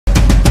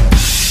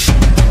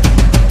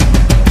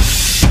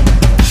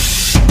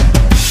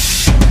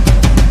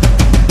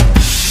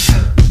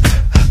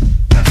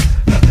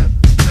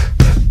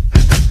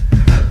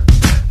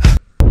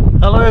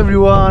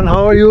everyone,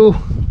 how are you?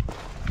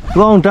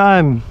 Long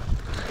time.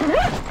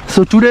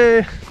 So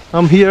today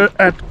I'm here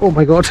at, oh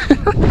my god,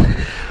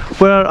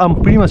 where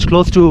I'm pretty much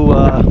close to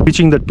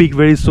reaching that peak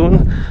very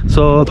soon.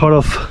 So I thought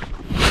of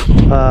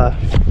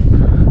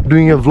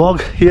doing a vlog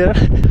here.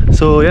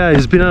 So yeah,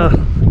 it's been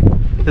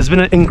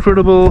an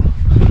incredible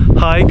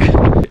hike.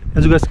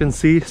 As you guys can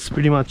see, it's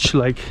pretty much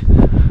like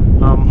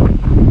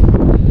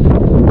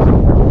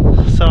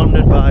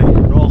surrounded by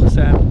rocks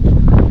and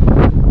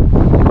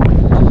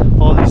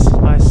all these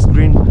nice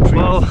green trees.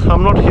 Well,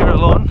 I'm not here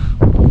alone.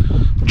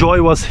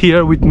 Joy was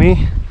here with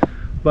me,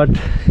 but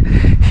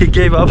he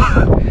gave up.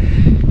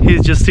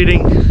 He's just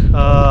sitting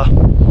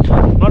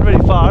not very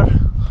far.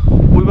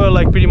 We were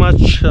like pretty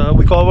much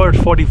we covered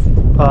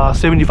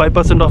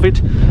 75% of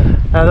it,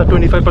 another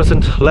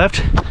 25%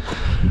 left,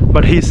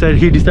 but he said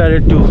he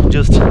decided to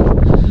just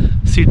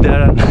sit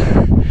there and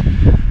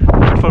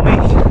wait for me.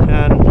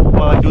 And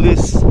while I do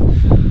this,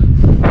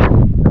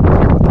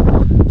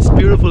 it's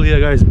beautiful here,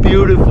 guys,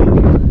 beautiful.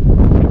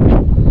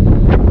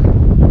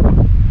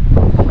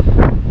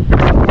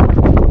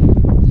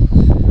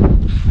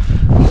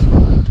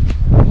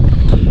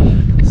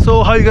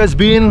 So how you guys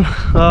been?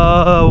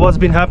 What's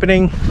been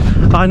happening?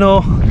 I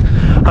know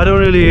I don't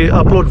really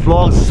upload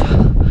vlogs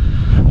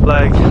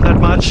like that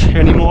much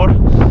anymore,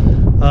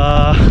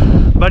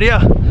 but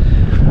yeah,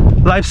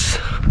 life's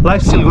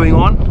still going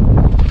on.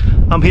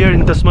 I'm here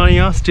in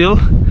Tasmania still,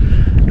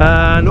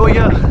 and oh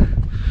yeah,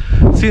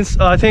 since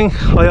I think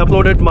I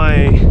uploaded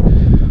my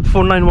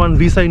 491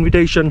 visa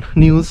invitation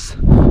news,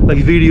 like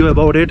video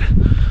about it,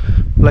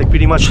 like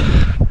pretty much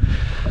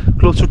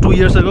close to 2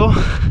 years ago,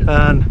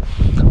 and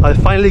I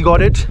finally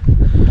got it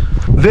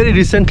very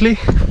recently.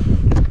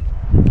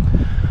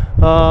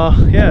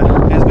 Yeah,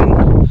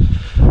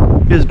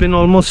 it's been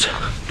almost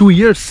 2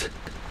 years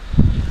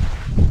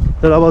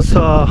that I was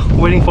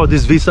waiting for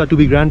this visa to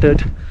be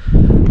granted,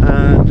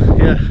 and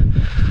yeah,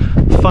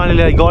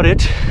 finally I got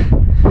it.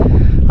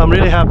 I'm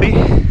really happy.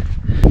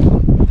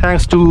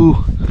 Thanks to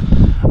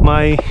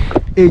my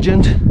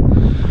agent,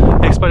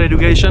 Expat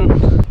Education,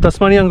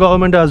 Tasmanian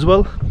government as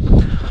well,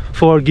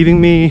 for giving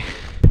me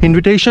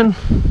invitation,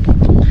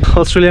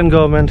 Australian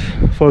government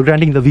for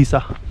granting the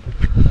visa.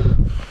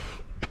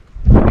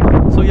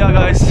 So yeah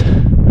guys,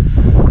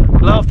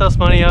 love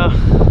Tasmania,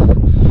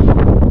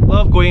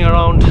 love going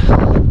around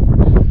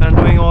and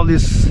doing all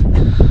these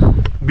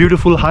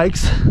beautiful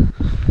hikes.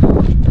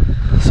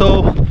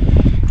 So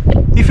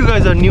if you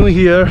guys are new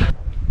here,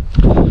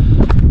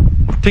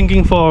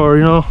 thinking for,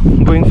 you know,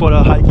 going for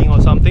a hiking or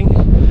something,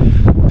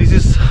 this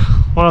is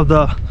one of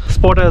the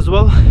spot as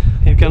well.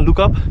 You can look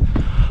up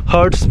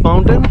Hertz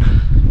mountain.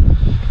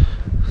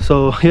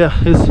 So yeah,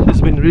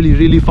 it's been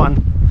really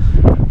fun.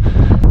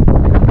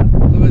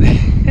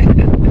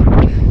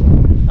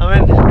 I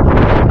mean,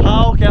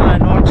 how can I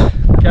not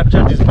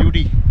capture this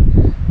beauty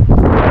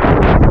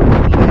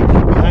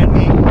behind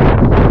me?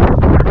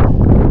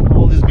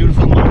 All these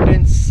beautiful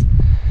mountains.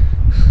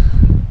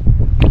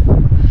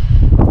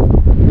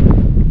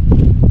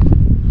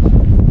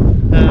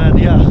 And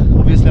yeah,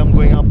 obviously I'm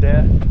going up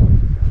there.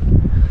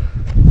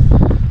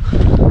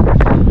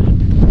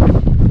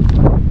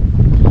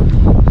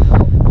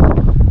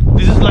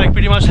 This is like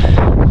pretty much,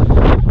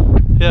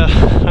 yeah,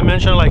 I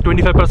mentioned like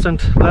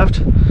 25%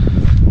 left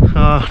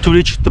to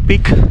reach the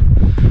peak,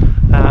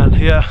 and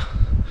yeah,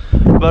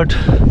 but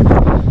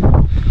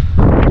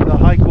the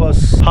hike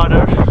was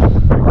harder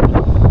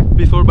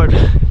before, but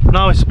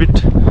now it's a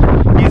bit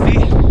easy.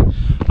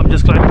 I'm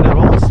just climbing the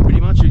rocks pretty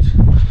much,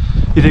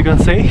 if you can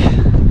say.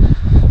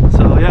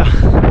 So yeah,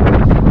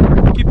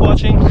 keep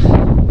watching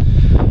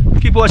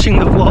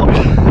the vlog.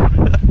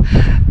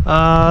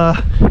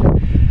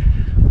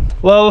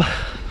 Well,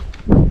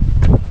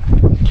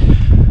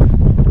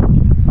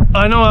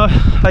 I know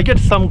I get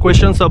some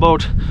questions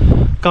about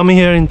coming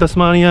here in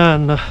Tasmania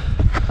and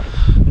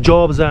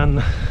jobs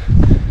and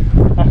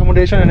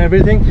accommodation and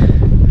everything.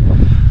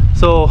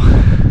 So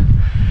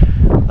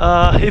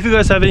if you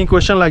guys have any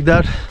question like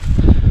that,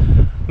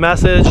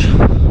 message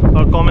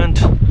or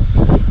comment,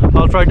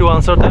 I'll try to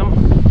answer them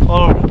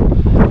or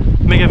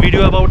make a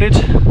video about it.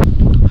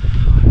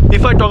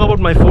 If I talk about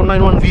my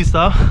 491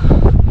 visa,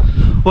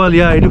 well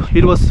yeah,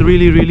 it was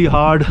really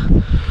hard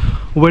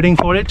waiting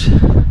for it,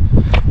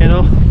 you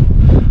know,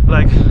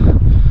 like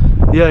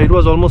yeah, it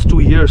was almost 2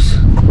 years.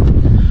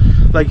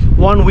 Like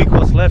 1 week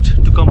was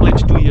left to complete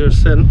 2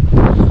 years, and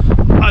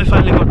I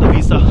finally got the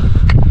visa.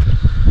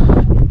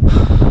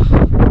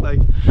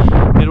 Like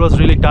it was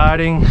really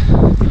tiring,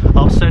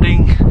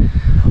 upsetting,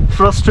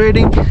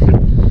 frustrating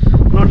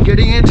not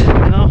getting it,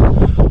 you know,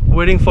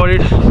 waiting for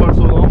it for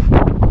so long.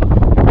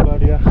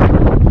 But yeah,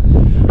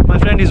 my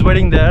friend is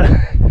waiting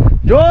there.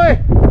 Joy!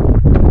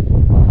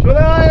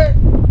 Joy!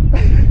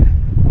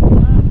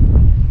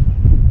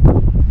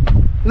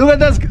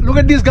 Look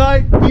at this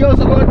guy. He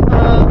also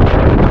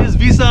got his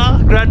visa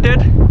granted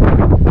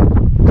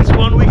just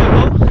 1 week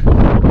ago.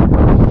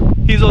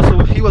 He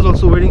was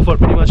also waiting for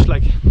pretty much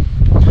like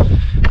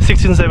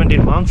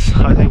 16-17 months,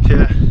 I think.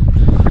 Yeah.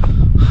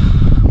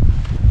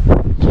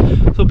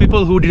 So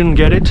people who didn't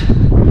get it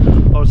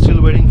or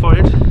still waiting for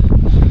it,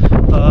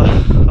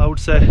 I would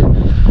say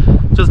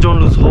just don't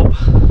lose hope,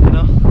 you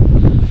know.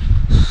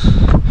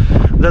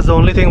 That's the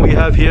only thing we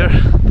have here,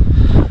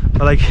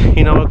 like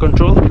in our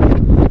control.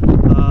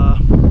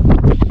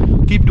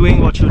 Keep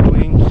doing what you're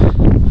doing,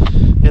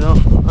 you know.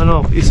 I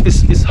know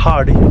it's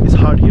hard here. It's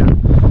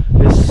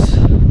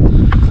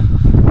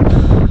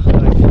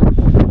like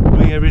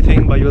doing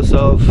everything by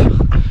yourself,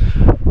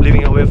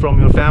 living away from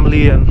your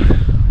family, and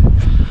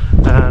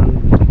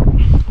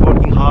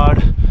working hard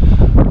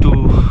to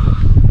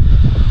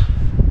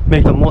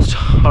make the most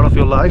out of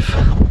your life.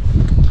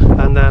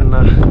 And then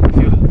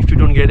if you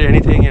don't get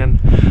anything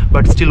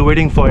but still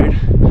waiting for it,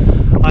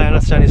 I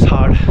understand it's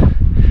hard.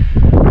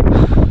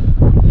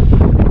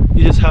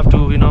 You just have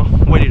to, you know,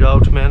 wait it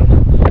out, man,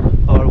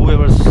 or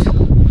whoever's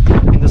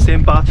in the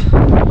same path.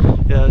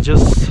 Yeah,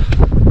 just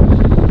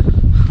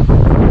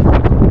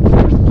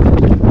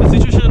the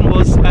situation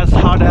was as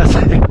hard as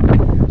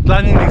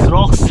climbing these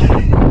rocks.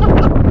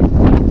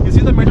 You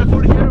see the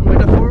metaphor here?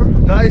 Metaphor,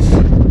 guys.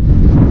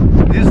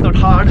 This is not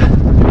hard,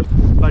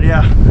 but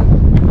yeah,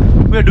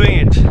 we are doing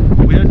it.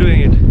 We are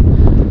doing it.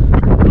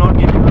 We're not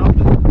giving up.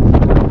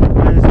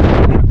 And it's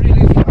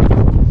really fun.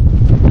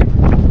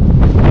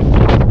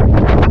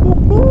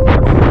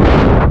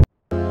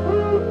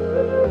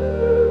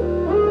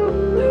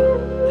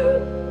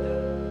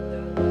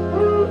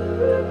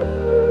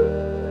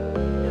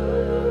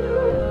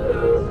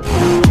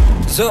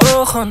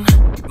 Zohan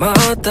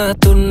mata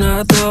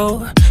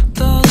tornado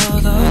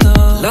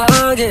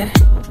lage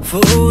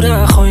fura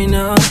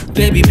khoina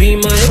baby be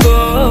my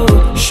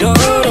boat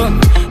shoron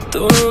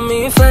to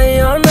me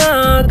fayana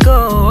go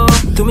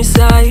to me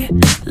say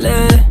le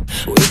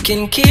we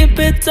can keep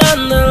it on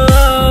the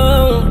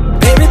low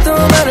baby to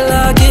my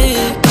lagi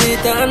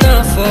kitana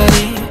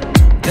fari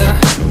yeah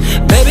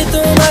baby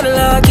to my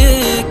lagi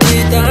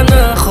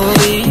kitana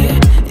khori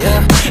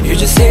yeah you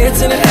just say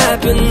it and it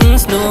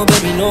happens. No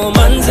baby, no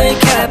man's ain't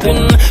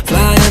capping.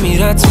 Fly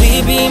Emirates,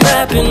 we be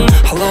mapping.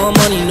 Hello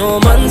money, no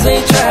man's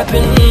ain't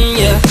trapping.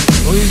 Yeah.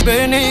 ওই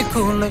বেনি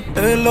খুলে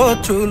এলো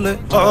চুলে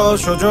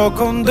আসো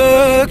যখন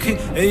দেখি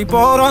এই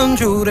পরাণ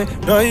জুড়ে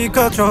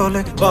ডাইকা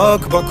চলে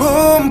বাঘ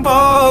বাঘুম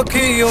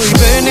পাখি ওই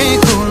বেনি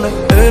খুলে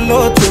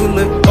এলো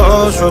চুলে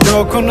আসো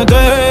যখন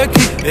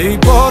দেখি এই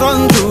পরাণ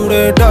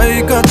জুড়ে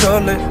ডাইকা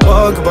চলে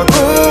বাঘ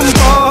বাঘুম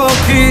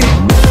পাখি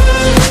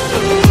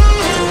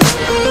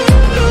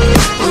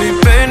ওই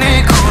বেনি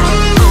খুলে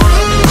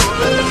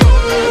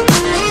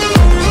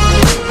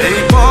এই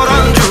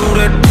পরাণ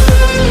জুড়ে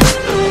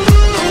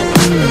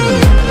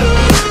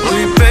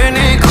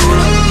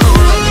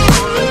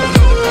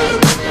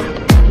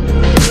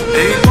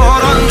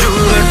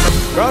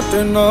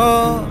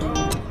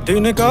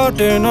दिन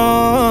काटे ना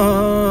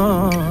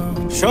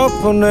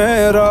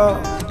স্বপ্নেরা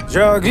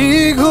জাগি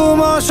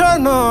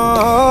ঘুমাসনা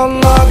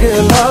লাগে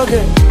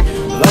লাগে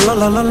লা লা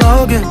লা লা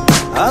লাগে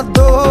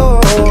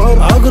আদর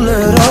আগলে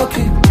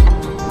রাখি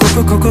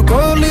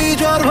কোলি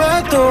যার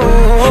ভেতর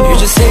You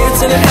just say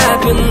it and it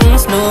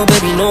happens. No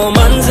baby, no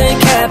man's ain't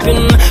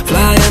capping.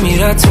 Fly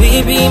Emirates, we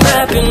be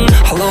mapping.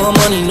 Hello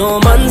money, no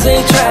man's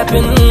ain't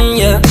trapping.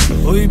 Yeah.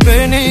 ওই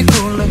বেনি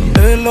খুলে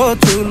এলো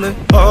চুলে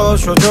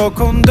আসো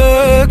যখন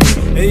দেখি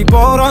এই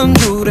পরাণ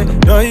জুড়ে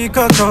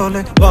ডাইকা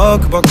চলে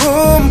বাঘ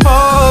বাঘুম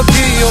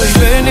পাখি ওই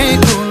বেনি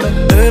খুলে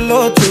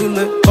এলো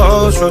চুলে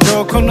আসো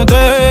যখন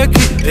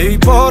দেখি এই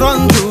পরাণ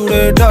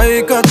জুড়ে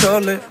ডাইকা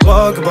চলে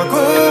বাঘ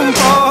বাঘুম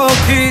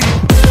পাখি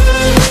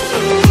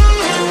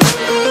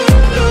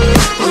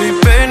ওই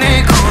বেনি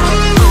খুলে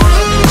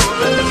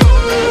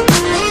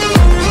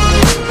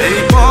এই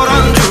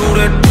পরাণ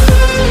জুড়ে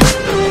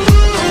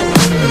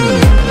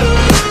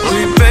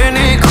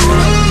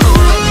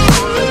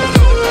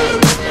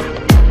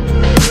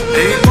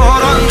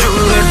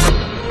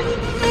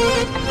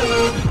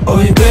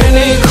ওই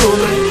বেনি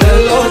খুলে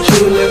এলো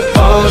চুলে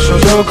আসো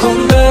যখন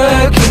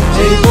দেখি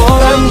এই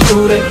পরাণ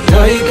জুড়ে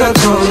ডাইকা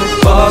চলে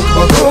বাঘ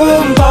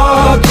বাঘুম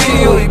পাখি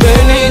ওই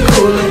বেনি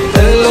খুলে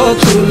এলো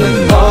চুলে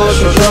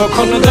আসো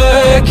যখন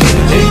দেখি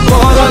এই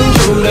পরাণ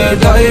জুড়ে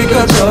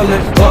ডাইকা চলে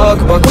বাঘ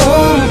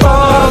বাঘুম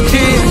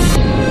পাখি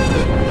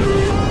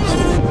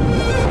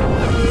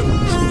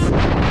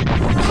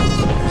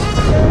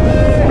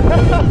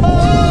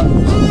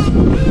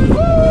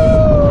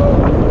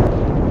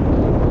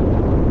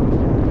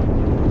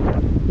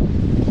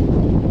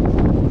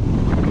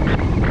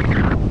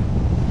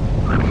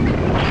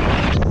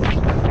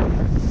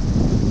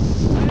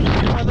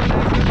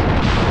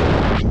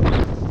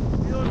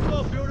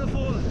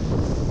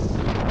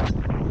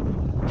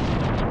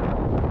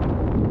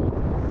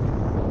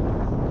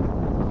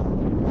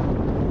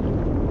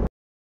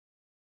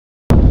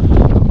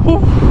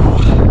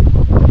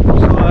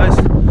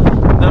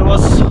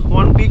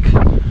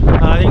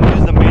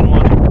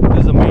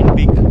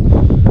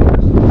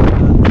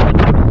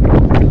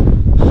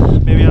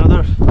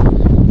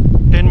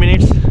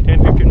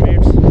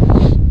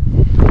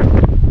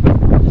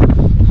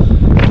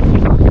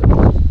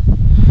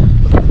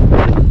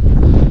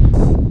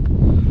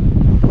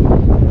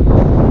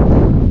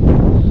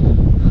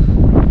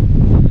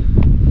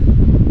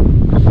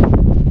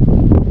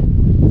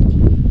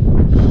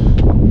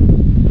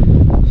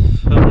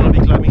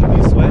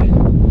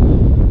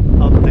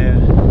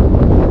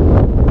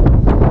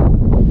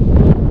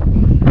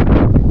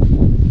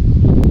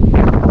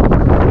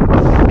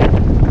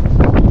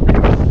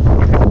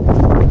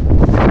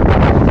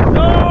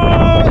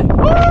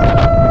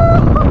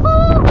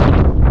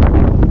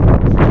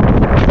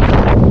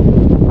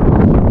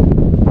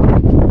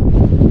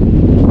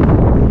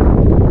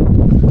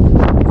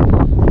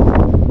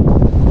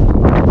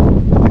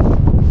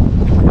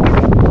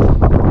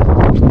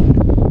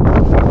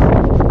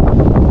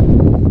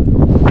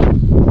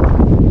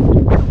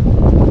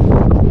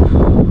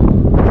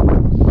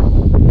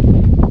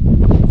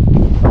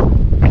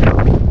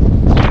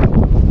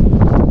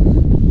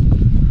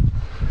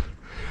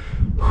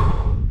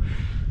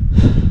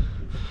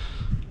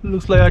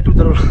Looks like I took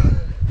the road.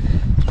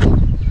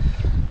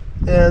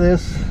 Yeah,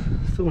 there's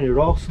so many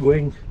rocks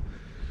going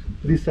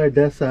this side,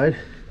 that side,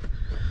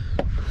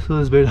 so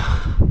it's a bit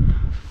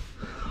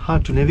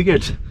hard to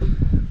navigate.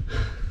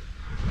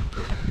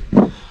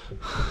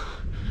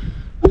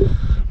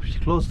 Pretty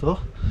close though.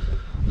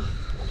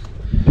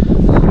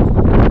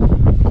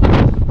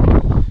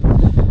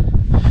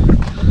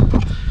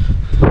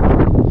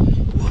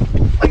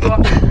 My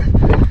God.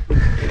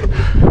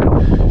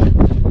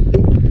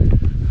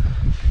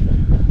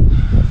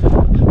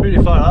 Pretty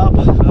far up,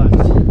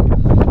 guys.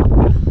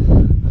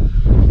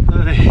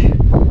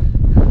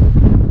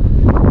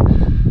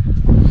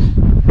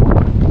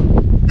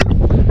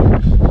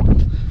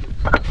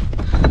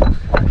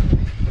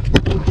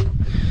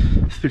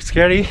 It's a bit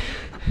scary.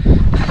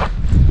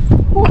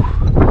 Whew.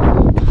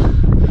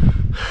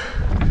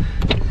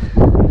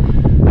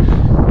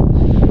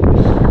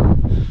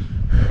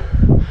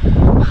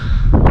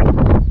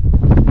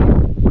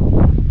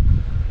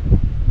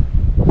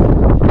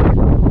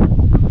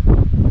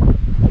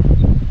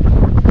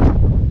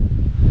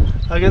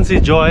 I can see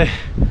Joy.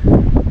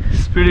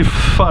 It's pretty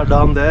far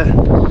down there.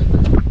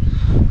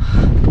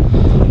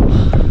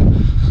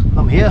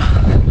 I'm here.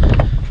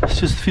 It's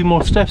just a few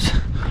more steps.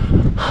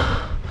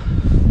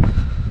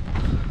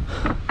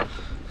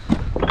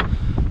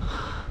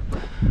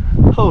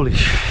 Holy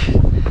shit.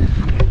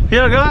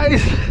 Here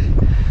guys,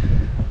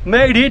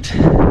 made it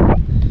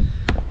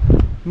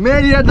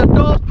at the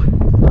top.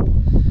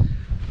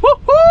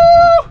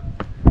 Woohoo!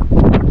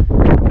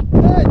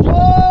 Hey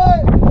Joy!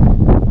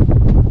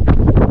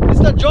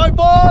 Mr. Joy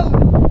Ball!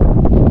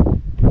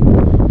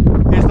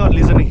 He's not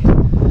listening.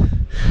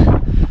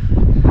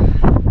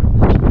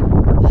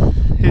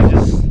 He's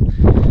just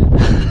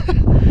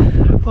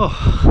oh,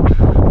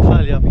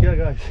 finally up here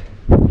guys.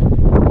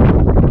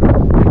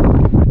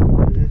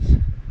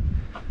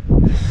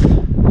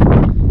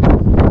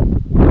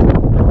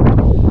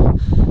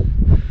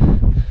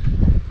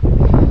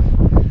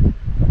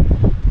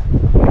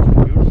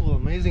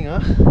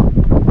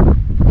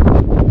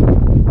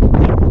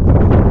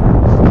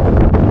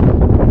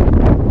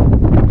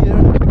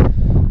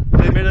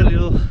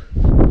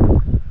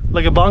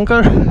 Like a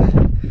bunker.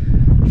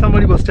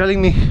 Somebody was telling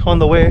me on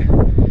the way,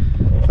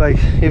 like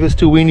if it's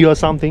too windy or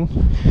something,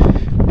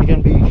 we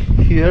can be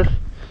here.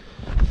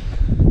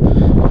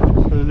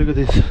 So look at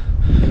this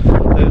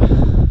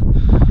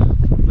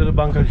little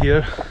bunker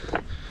here,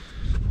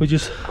 which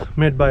is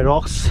made by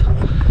rocks.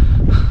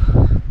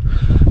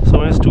 So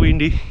when it's too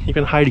windy, you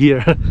can hide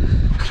here.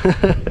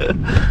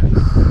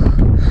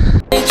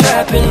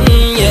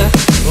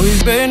 ওই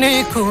বেনি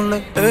খুলে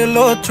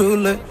এলো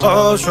চুলে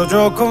আসো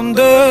যখন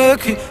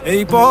দেখি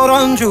এই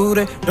পরাণ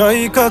জুড়ে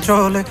ডাইকা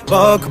চলে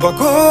বাঘ বা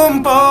ঘুম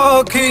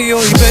পাখি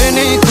ওই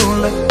বেনি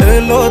খুলে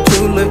এলো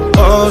চুলে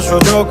আসো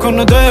যখন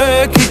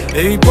দেখি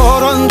এই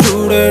পরাণ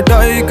জুড়ে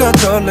ডাইকা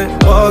চলে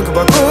বাঘ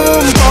বা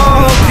ঘুম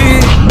পাখি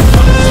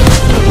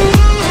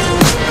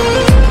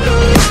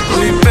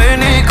ওই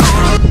বেনি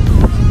খুলে।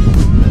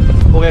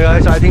 Okay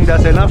guys, I think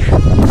that's enough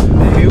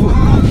view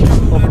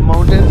of the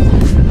mountain.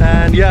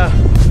 And yeah,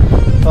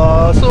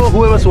 so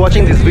whoever's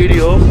watching this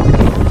video,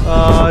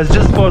 it's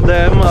just for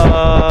them.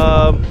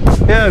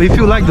 Yeah, if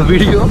you like the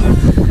video,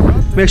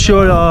 make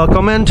sure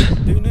comment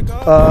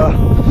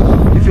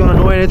if you want to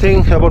know anything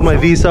about my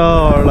visa,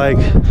 or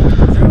like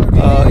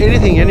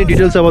anything, any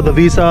details about the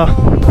visa,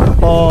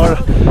 or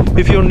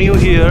if you're new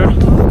here,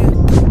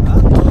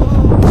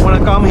 want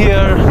to come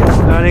here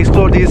and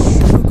explore this,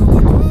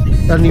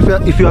 and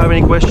if you have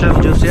any questions,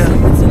 just yeah,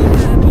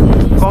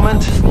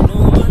 comment.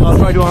 I'll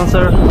try to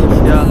answer.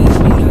 Yeah,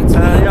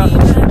 yeah,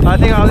 I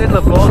think I'll end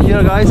the vlog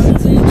here guys.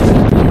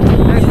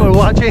 Thanks for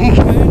watching.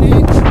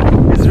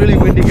 It's really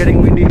windy, getting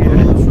windy here.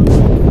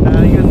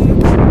 You can see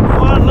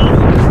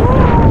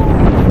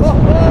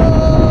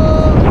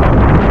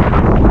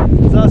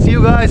so I'll see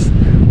you guys.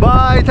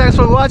 Bye, thanks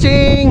for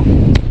watching.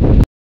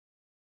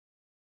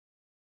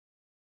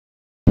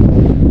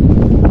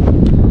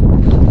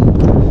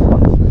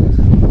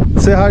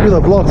 Say hi to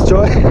the vlogs,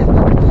 Joy.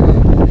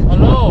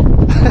 Hello.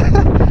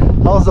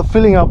 How's the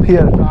feeling up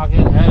here?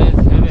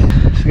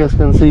 As you guys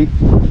can see,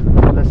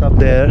 that's up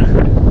there,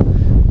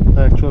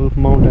 the actual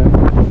mountain.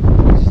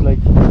 It's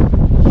like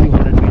a few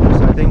hundred meters,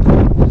 I think.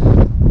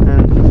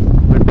 And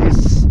with this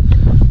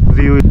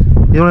view,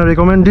 you want to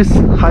recommend this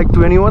hike to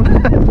anyone?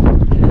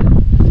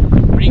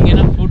 Bring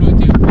enough food with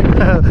you.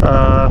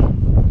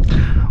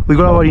 We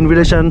got our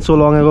invitation so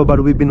long ago, but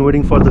we've been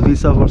waiting for the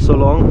visa for so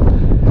long.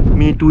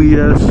 Me 2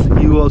 years,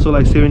 you also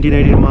like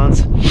 17-18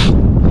 months.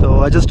 So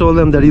I just told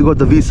them that you got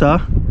the visa.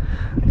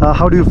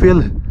 How do you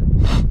feel?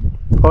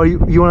 Or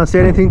you want to say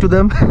anything to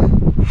them?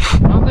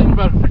 Nothing,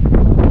 but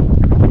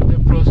the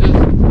process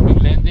has been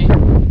lengthy.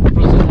 The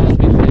process has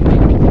been lengthy.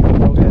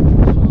 Okay.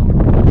 So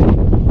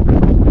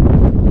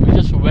we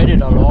just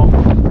waited along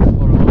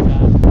for a long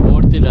time.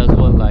 Worth it as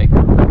well. Like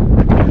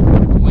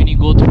when you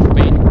go through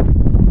pain,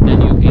 then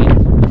you gain.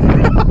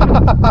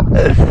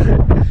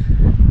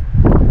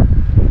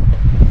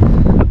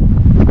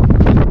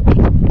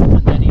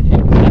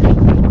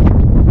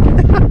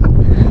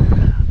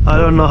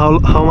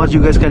 don't know how much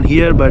you guys can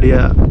hear, but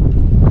yeah,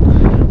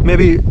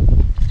 maybe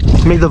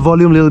make the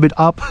volume a little bit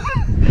up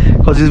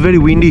because it's very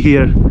windy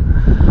here,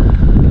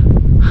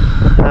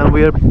 and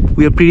we are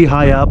pretty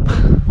high up.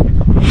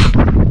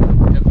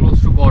 They're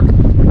close to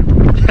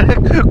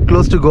God.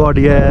 Close to God,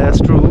 yeah,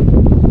 that's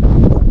true.